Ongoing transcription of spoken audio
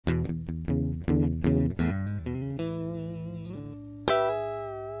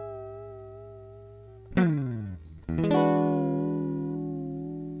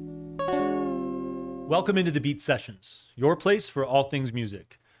Welcome into the Beat Sessions, your place for all things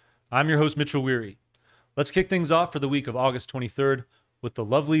music. I'm your host, Mitchell Weary. Let's kick things off for the week of August 23rd with the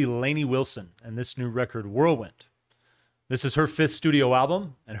lovely Lainey Wilson and this new record, Whirlwind. This is her fifth studio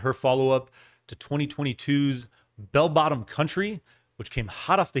album and her follow-up to 2022's Bell Bottom Country, which came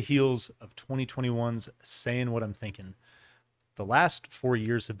hot off the heels of 2021's Saying What I'm Thinking. The last 4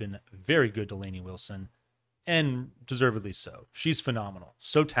 years have been very good to Lainey Wilson, and deservedly so. She's phenomenal,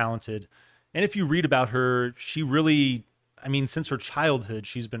 so talented. And if you read about her, she really, since her childhood,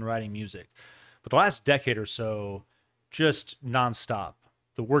 she's been writing music. But the last decade or so, just nonstop.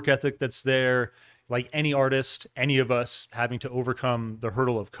 The work ethic that's there, like any artist, any of us having to overcome the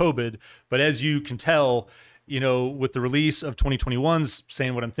hurdle of COVID. But as you can tell, with the release of 2021's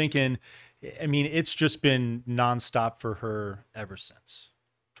Saying What I'm Thinking, it's just been nonstop for her ever since.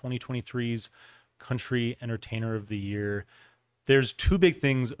 2023's Country Entertainer of the Year. There's two big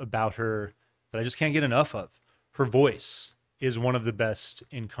things about her that I just can't get enough of. Her voice is one of the best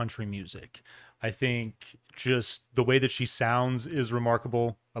in country music. I think just the way that she sounds is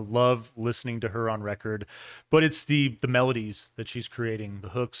remarkable. I love listening to her on record, but it's the melodies that she's creating, the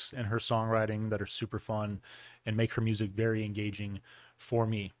hooks and her songwriting that are super fun and make her music very engaging for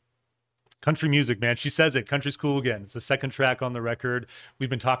me. Country music, man. She says it. Country's cool again. It's the second track on the record. We've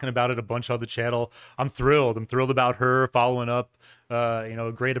been talking about it a bunch on the channel. I'm thrilled. I'm thrilled about her following up,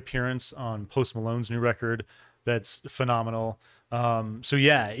 a great appearance on Post Malone's new record. That's phenomenal. So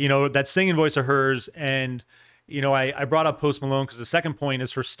yeah, that singing voice of hers. And, I brought up Post Malone because the second point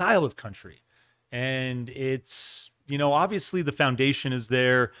is her style of country. And it's, obviously the foundation is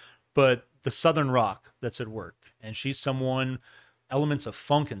there, but the Southern rock that's at work. And she's someone, elements of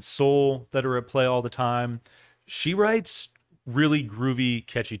funk and soul that are at play all the time. She writes really groovy,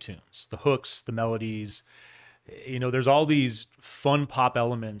 catchy tunes. The hooks, the melodies, there's all these fun pop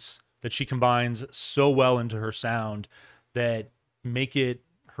elements that she combines so well into her sound that make it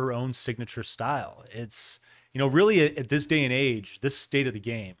her own signature style. It's, really at this day and age, this state of the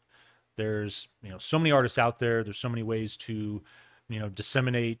game, there's, so many artists out there. There's so many ways to,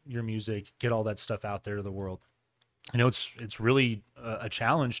 disseminate your music, get all that stuff out there to the world. It's really a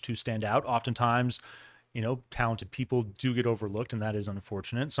challenge to stand out. Oftentimes, talented people do get overlooked, and that is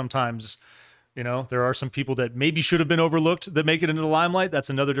unfortunate. Sometimes, there are some people that maybe should have been overlooked that make it into the limelight. That's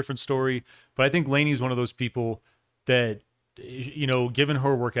another different story. But I think Lainey's one of those people that, given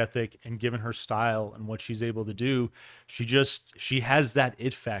her work ethic and given her style and what she's able to do, she has that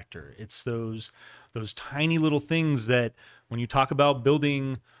it factor. It's those tiny little things that when you talk about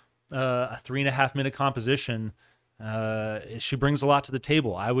building a 3.5 minute composition, she brings a lot to the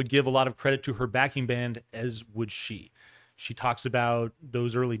table. I would give a lot of credit to her backing band, as would she. She talks about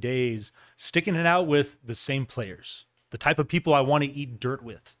those early days, sticking it out with the same players. The type of people I want to eat dirt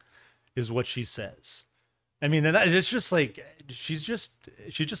with is what she says. It's just like, she's just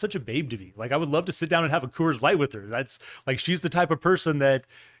such a babe to me. Like, I would love to sit down and have a Coors Light with her. That's like, she's the type of person that,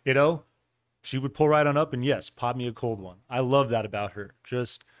 she would pull right on up and yes, pop me a cold one. I love that about her.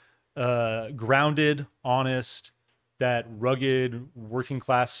 Just grounded, honest, that rugged working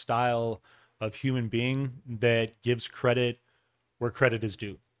class style of human being that gives credit where credit is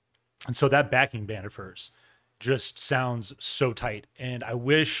due. And so that backing band of hers just sounds so tight. And I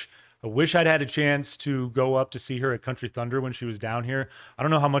wish I'd had a chance to go up to see her at Country Thunder when she was down here. I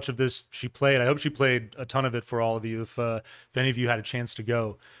don't know how much of this she played. I hope she played a ton of it for all of you if any of you had a chance to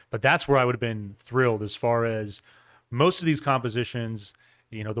go. But that's where I would have been thrilled, as far as most of these compositions,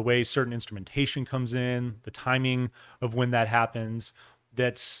 the way certain instrumentation comes in, the timing of when that happens,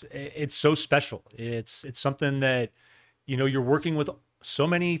 it's so special. It's something that, you're working with so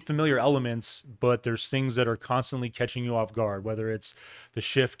many familiar elements, but there's things that are constantly catching you off guard, whether it's the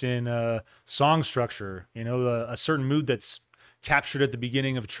shift in song structure, a certain mood that's captured at the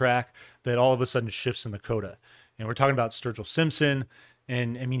beginning of a track that all of a sudden shifts in the coda. And we're talking about Sturgill Simpson,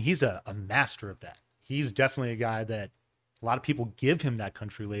 and he's a master of that. He's definitely a guy that a lot of people give him that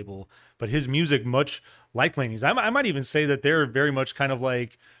country label, but his music, much like Lainey's, I might even say that they're very much kind of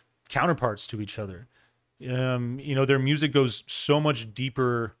like counterparts to each other. Their music goes so much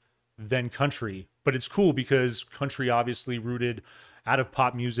deeper than country, but it's cool because country obviously rooted out of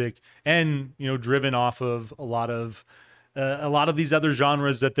pop music and, driven off of a lot of these other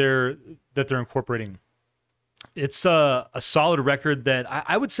genres that they're incorporating. It's a solid record that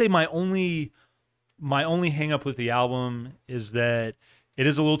I would say my only hang up with the album is that it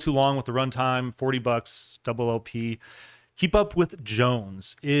is a little too long with the runtime, $40, double LP. Keep Up with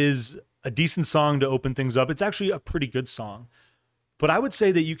Jones is a decent song to open things up. It's actually a pretty good song. But I would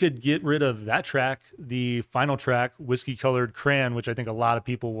say that you could get rid of that track, the final track, Whiskey Colored Crayon, which I think a lot of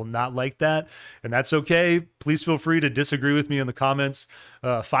people will not like that. And that's okay. Please feel free to disagree with me in the comments.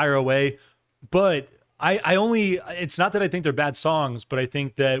 Fire away. But I only, it's not that I think they're bad songs, but I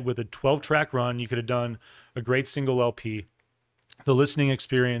think that with a 12-track run, you could have done a great single LP. The listening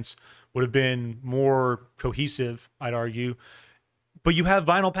experience would have been more cohesive, I'd argue. But you have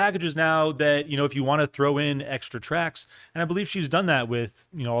vinyl packages now that, you know, if you want to throw in extra tracks, and I believe she's done that with,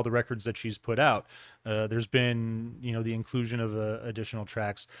 you know, all the records that she's put out. There's been, you know, the inclusion of additional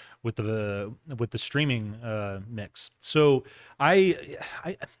tracks with the streaming mix. So I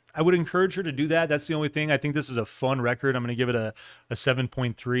would encourage her to do that. That's the only thing. I think this is a fun record. I'm going to give it a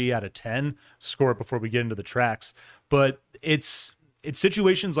 7.3 out of 10. Score it before we get into the tracks. But it's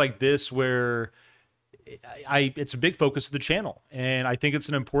situations like this where it's a big focus of the channel, and I think it's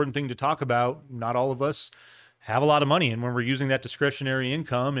an important thing to talk about. Not all of us have a lot of money, and when we're using that discretionary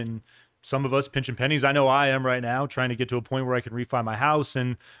income, and some of us pinching pennies, I know I am right now, trying to get to a point where I can refi my house,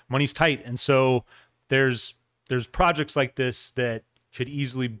 and money's tight. And so there's projects like this that could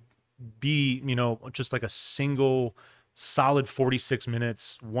easily be, you know, just like a single solid 46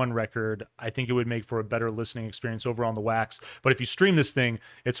 minutes, one record. I think it would make for a better listening experience over on the Wax. But if you stream this thing,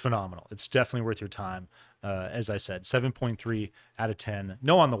 it's phenomenal. It's definitely worth your time. As I said, 7.3 out of 10.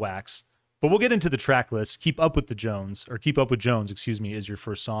 No on the Wax. But we'll get into the track list. Keep Up with Jones, excuse me, is your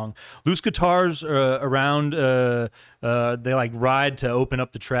first song. Loose guitars around, they like ride to open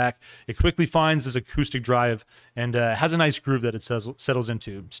up the track. It quickly finds this acoustic drive and has a nice groove that it settles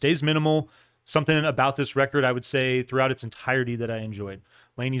into. Stays minimal. Something about this record, I would say, throughout its entirety that I enjoyed.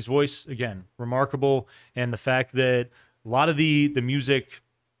 Lainey's voice, again, remarkable. And the fact that a lot of the music,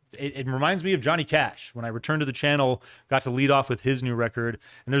 it reminds me of Johnny Cash. When I returned to the channel, got to lead off with his new record.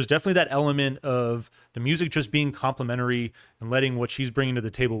 And there's definitely that element of the music just being complementary and letting what she's bringing to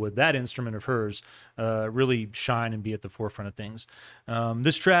the table with that instrument of hers really shine and be at the forefront of things.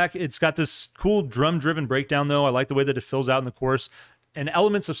 This track, it's got this cool drum-driven breakdown, though. I like the way that it fills out in the chorus, and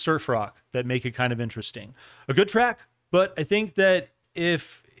elements of surf rock that make it kind of interesting. A good track, but I think that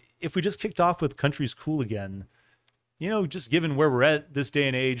if we just kicked off with Country's Cool Again, you know, just given where we're at this day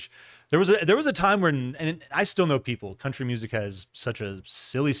and age, there was a time when, and I still know people, country music has such a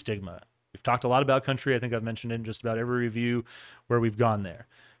silly stigma. We've talked a lot about country. I think I've mentioned it in just about every review where we've gone there.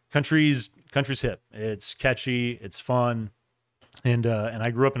 Country's hip. It's catchy. It's fun. And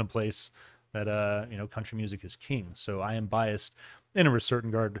I grew up in a place that, you know, country music is king. So I am biased in a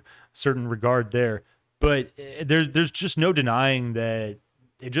certain regard there. But there's just no denying that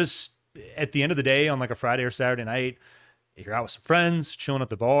it just, at the end of the day, on like a Friday or Saturday night, if you're out with some friends, chilling at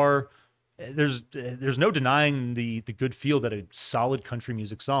the bar, there's no denying the good feel that a solid country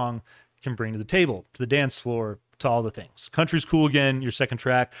music song can bring to the table, to the dance floor, to all the things. Country's Cool Again, your second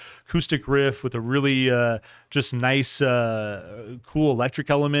track, acoustic riff with a really just nice, cool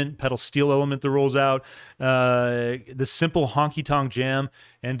electric element, pedal steel element that rolls out, the simple honky-tonk jam,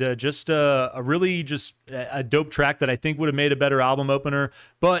 and just a really just a dope track that I think would have made a better album opener,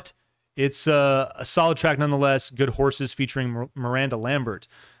 but it's a solid track nonetheless. Good Horses featuring Miranda Lambert.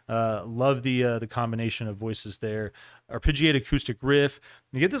 Love the combination of voices there. Arpeggiated acoustic riff.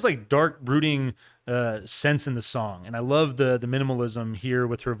 You get this like dark, brooding sense in the song, and I love the minimalism here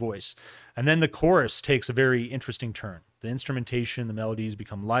with her voice. And then the chorus takes a very interesting turn. The instrumentation, the melodies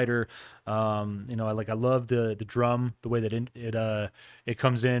become lighter. You know, I love the drum, the way that it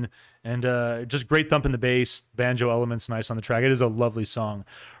comes in, and just great thump in the bass. Banjo elements nice on the track. It is a lovely song.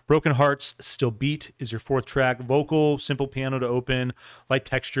 Broken Hearts Still Beat is your fourth track. Vocal, simple piano to open, light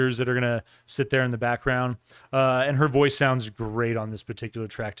textures that are gonna sit there in the background, and her voice sounds great on this particular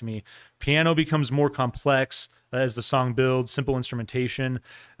track to me. Piano becomes more complex as the song builds. Simple instrumentation,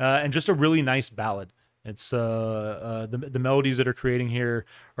 and just a really nice ballad. It's the melodies that are creating here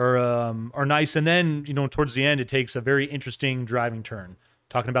are nice, and then, you know, towards the end it takes a very interesting driving turn,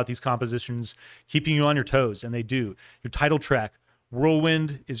 talking about these compositions keeping you on your toes, and they do. Your title track,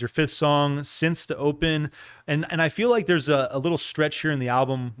 Whirlwind, is your fifth song, synths to open, and I feel like there's a little stretch here in the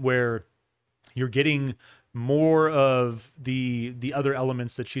album where you're getting more of the other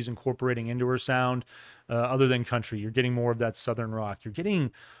elements that she's incorporating into her sound, other than country. You're getting more of that southern rock. You're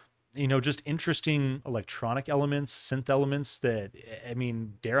getting, you know, just interesting electronic elements, synth elements that, I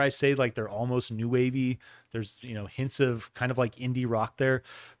mean, dare I say, like they're almost new wavy. There's, you know, hints of kind of like indie rock there,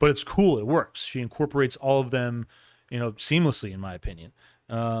 but it's cool. It works. She incorporates all of them, you know, seamlessly, in my opinion.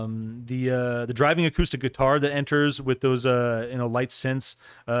 The driving acoustic guitar that enters with those light synths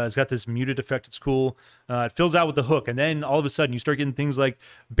has got this muted effect. It's cool. It fills out with the hook, and then all of a sudden you start getting things like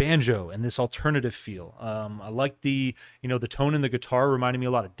banjo and this alternative feel. I like the tone in the guitar reminded me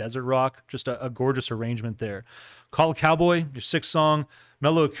a lot of desert rock. Just a gorgeous arrangement there. Call a Cowboy, your sixth song,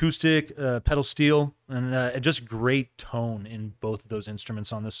 mellow acoustic, pedal steel, and just great tone in both of those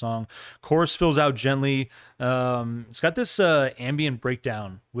instruments on this song. Chorus fills out gently. It's got this ambient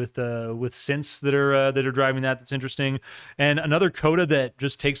breakdown with synths that are driving that's interesting, and another coda that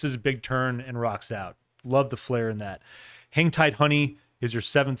just takes this big turn and rocks out. Love the flair in that. Hang Tight Honey is your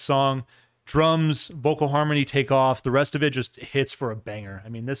seventh song. Drums, vocal harmony take off. The rest of it just hits for a banger. I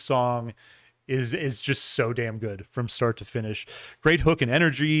mean, this song is just so damn good from start to finish. Great hook and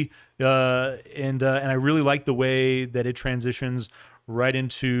energy, and I really like the way that it transitions right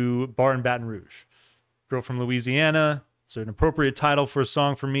into Bar in Baton Rouge. Girl from Louisiana. It's an appropriate title for a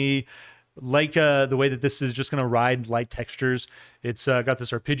song for me. Like the way that this is just going to ride light textures. It's got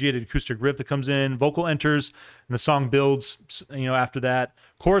this arpeggiated acoustic riff that comes in. Vocal enters, and the song builds, after that.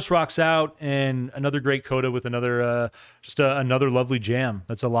 Chorus rocks out, and another great coda with another lovely jam.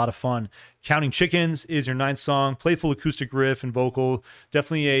 That's a lot of fun. Counting Chickens is your ninth song. Playful acoustic riff and vocal.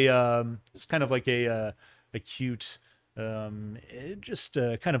 Definitely it's kind of like a cute... kind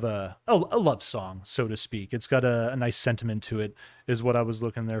of a love song, so to speak. It's got a nice sentiment to it, is what I was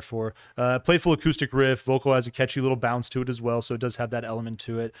looking there for. Playful acoustic riff, vocal has a catchy little bounce to it as well, so it does have that element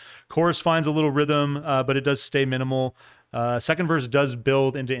to it. Chorus finds a little rhythm, but it does stay minimal. Second verse does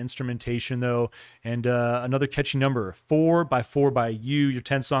build into instrumentation though, and another catchy number, 4x4 by You, your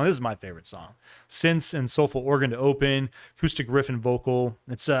 10th song. This is my favorite song. Synths and soulful organ to open, acoustic riff and vocal.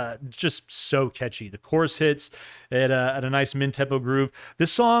 It's just so catchy. The chorus hits at a nice mid-tempo groove.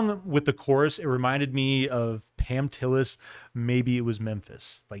 This song with the chorus, it reminded me of Pam Tillis, Maybe It Was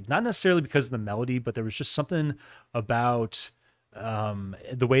Memphis. Like, not necessarily because of the melody, but there was just something about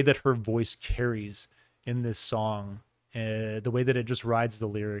the way that her voice carries in this song. The way that it just rides the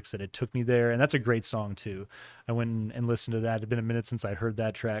lyrics, that it took me there. And that's a great song too. I went and listened to that. It had been a minute since I heard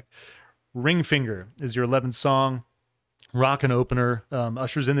that track. Ring Finger is your 11th song. Rock and opener.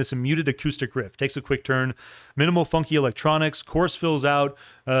 Ushers in this muted acoustic riff. Takes a quick turn. Minimal funky electronics. Chorus fills out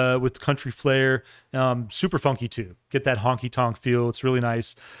with country flair. Super funky too. Get that honky tonk feel. It's really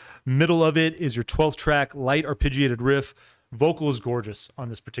nice. Middle of it is your 12th track. Light arpeggiated riff. Vocal is gorgeous on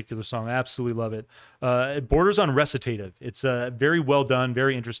this particular song. I absolutely love it. It borders on recitative. It's very well done,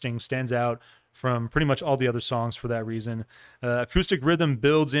 very interesting, stands out from pretty much all the other songs for that reason. Acoustic rhythm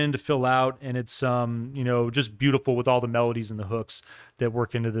builds in to fill out, and it's just beautiful with all the melodies and the hooks that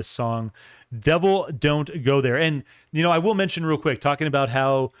work into this song. Devil Don't Go There. And I will mention real quick, talking about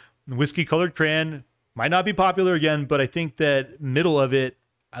how Whiskey Colored Crayon might not be popular again, but I think that middle of it,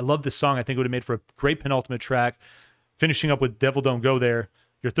 I love this song. I think it would have made for a great penultimate track. Finishing up with Devil Don't Go There,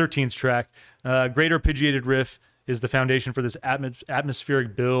 your 13th track. Great arpeggiated riff is the foundation for this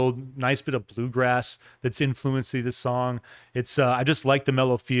atmospheric build. Nice bit of bluegrass that's influencing this song. It's I just like the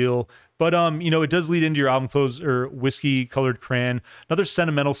mellow feel. But it does lead into your album close, or Whiskey Colored Crayon. Another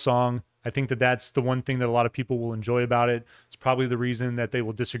sentimental song. I think that's the one thing that a lot of people will enjoy about it. It's probably the reason that they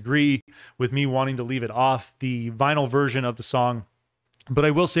will disagree with me wanting to leave it off the vinyl version of the song. But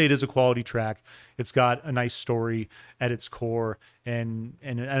I will say it is a quality track. It's got a nice story at its core and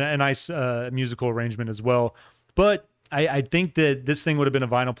a nice musical arrangement as well. But I think that this thing would have been a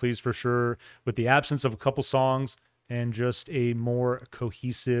vinyl please for sure, with the absence of a couple songs and just a more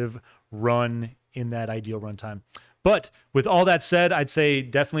cohesive run in that ideal runtime. But with all that said, I'd say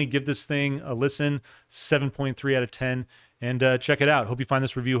definitely give this thing a listen. 7.3 out of 10. And check it out. Hope you find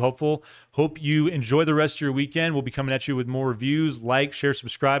this review helpful. Hope you enjoy the rest of your weekend. We'll be coming at you with more reviews. Like, share,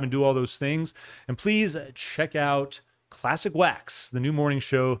 subscribe, and do all those things. And please check out Classic Wax, the new morning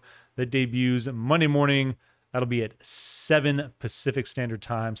show that debuts Monday morning. That'll be at 7 Pacific Standard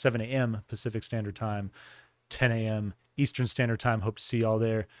Time, 7 a.m. Pacific Standard Time, 10 a.m. Eastern Standard Time. Hope to see you all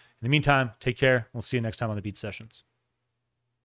there. In the meantime, take care. We'll see you next time on the Beat Sessions.